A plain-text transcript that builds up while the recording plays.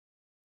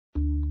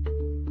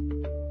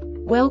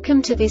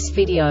Welcome to this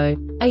video.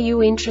 Are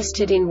you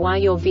interested in why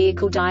your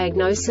vehicle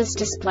diagnosis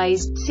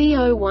displays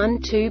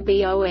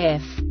S.R.o.the?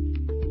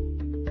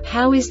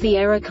 How is the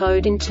error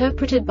code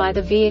interpreted by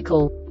the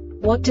vehicle?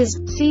 What does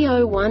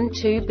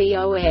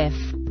S.R.o.the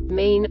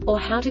mean, or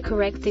how to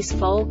correct this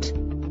fault?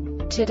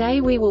 Today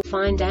we will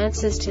find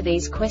answers to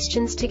these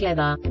questions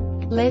together.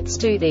 Let's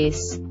do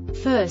this.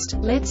 First,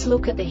 let's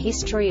look at the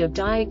history of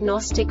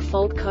diagnostic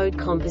fault code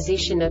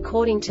composition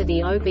according to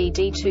the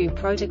OBD2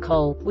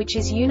 protocol, which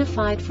is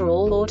unified for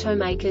all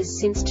automakers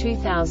since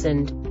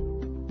 2000.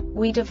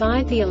 We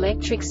divide the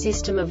electric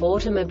system of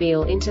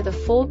automobile into the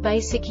four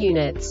basic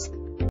units: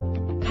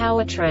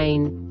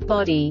 powertrain,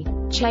 body,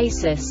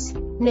 chassis,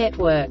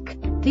 network.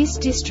 This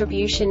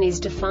distribution is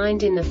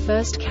defined in the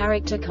first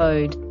character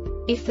code.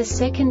 If the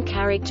second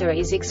character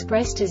is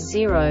expressed as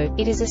 0,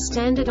 it is a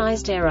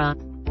standardized error.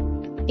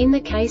 In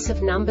the case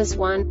of numbers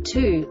 1,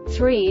 2,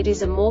 3, it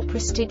is a more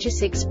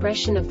prestigious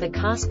expression of the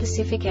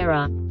car-specific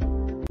error.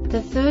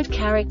 The third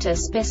character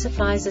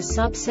specifies a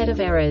subset of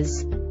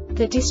errors.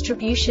 The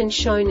distribution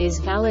shown is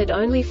valid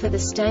only for the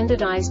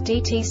standardized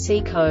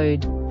DTC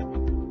code.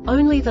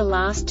 Only the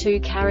last two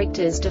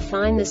characters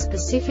define the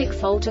specific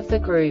fault of the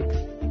group.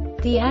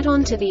 The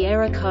add-on to the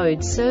error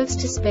code serves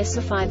to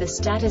specify the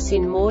status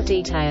in more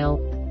detail.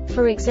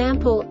 For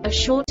example, a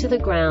short to the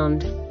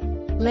ground.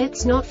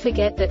 Let's not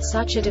forget that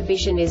such a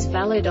division is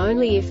valid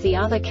only if the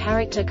other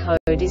character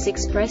code is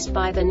expressed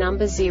by the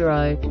number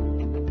 0.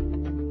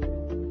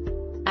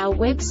 Our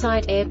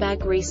website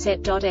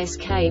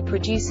airbagreset.sk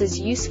produces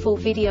useful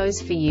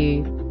videos for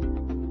you.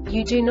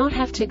 You do not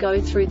have to go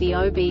through the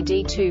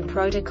OBD2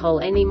 protocol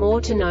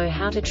anymore to know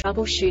how to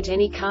troubleshoot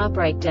any car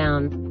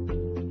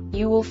breakdown.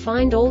 You will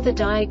find all the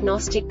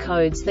diagnostic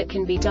codes that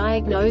can be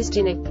diagnosed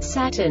in a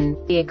Saturn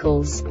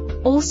vehicles.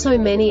 Also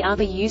many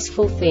other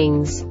useful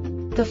things.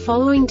 The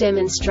following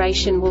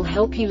demonstration will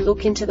help you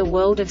look into the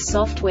world of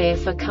software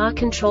for car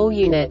control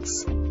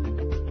units.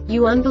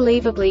 You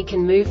unbelievably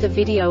can move the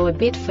video a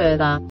bit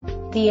further.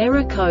 The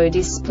error code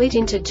is split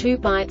into 2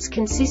 bytes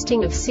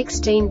consisting of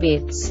 16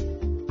 bits.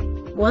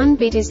 1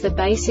 bit is the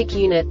basic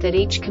unit that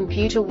each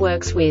computer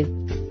works with.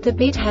 The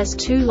bit has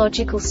 2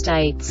 logical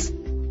states: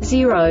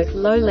 0,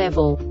 low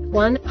level,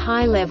 1,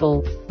 high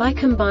level. By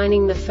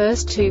combining the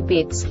first 2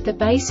 bits, the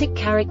basic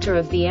character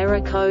of the error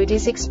code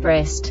is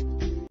expressed.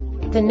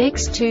 The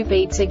next 2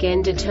 beats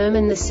again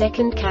determine the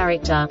second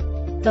character.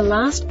 The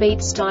last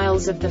beat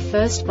styles of the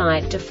first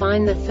byte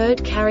define the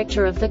third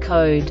character of the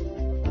code.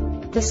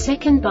 The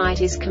second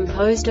byte is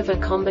composed of a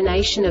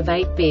combination of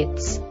 8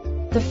 bits.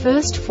 The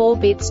first 4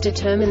 bits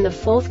determine the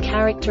fourth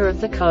character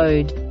of the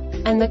code.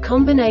 And the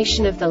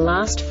combination of the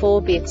last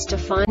 4 bits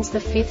defines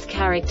the fifth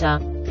character.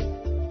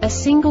 A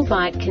single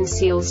byte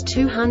conceals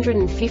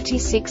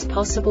 256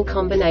 possible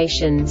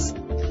combinations.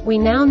 We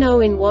now know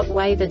in what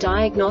way the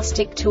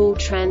diagnostic tool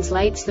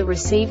translates the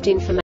received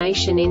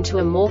information into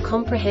a more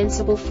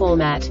comprehensible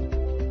format.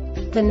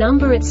 The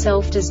number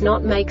itself does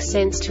not make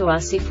sense to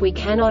us if we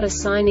cannot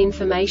assign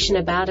information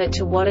about it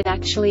to what it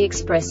actually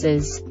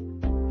expresses.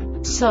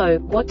 So,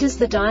 what does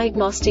the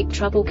Diagnostic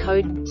Trouble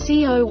Code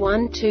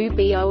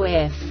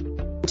S.R.o.the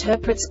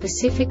interpret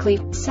specifically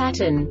for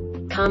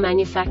Saturn car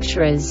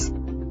manufacturers?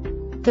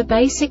 The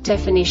basic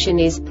definition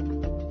is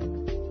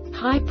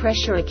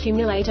high-pressure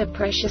accumulator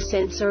pressure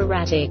sensor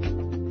erratic.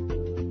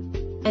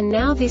 And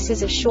now this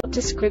is a short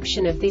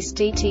description of this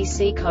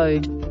DTC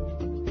code.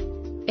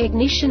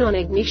 Ignition on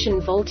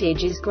ignition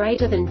voltage is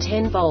greater than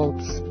 10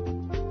 volts.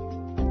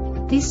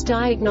 This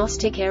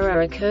diagnostic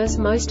error occurs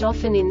most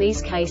often in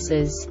these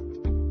cases: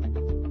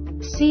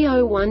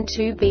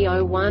 S.R.o.the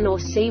or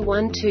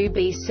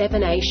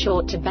S.R.o.the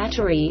short to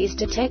battery is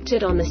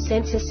detected on the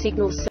sensor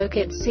signal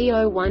circuit.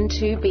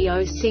 S.R.o.the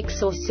or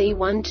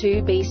S.R.o.the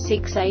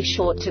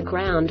short to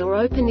ground or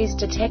open is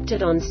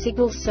detected on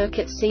signal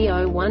circuit.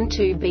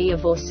 S.R.o.the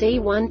or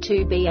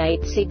S.R.o.the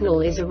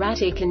signal is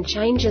erratic and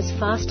changes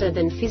faster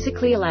than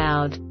physically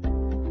allowed.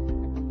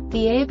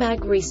 The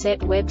Airbag Reset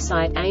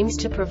website aims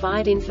to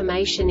provide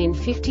information in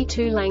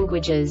 52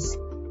 languages.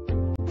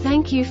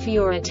 Thank you for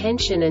your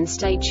attention and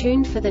stay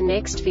tuned for the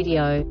next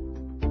video.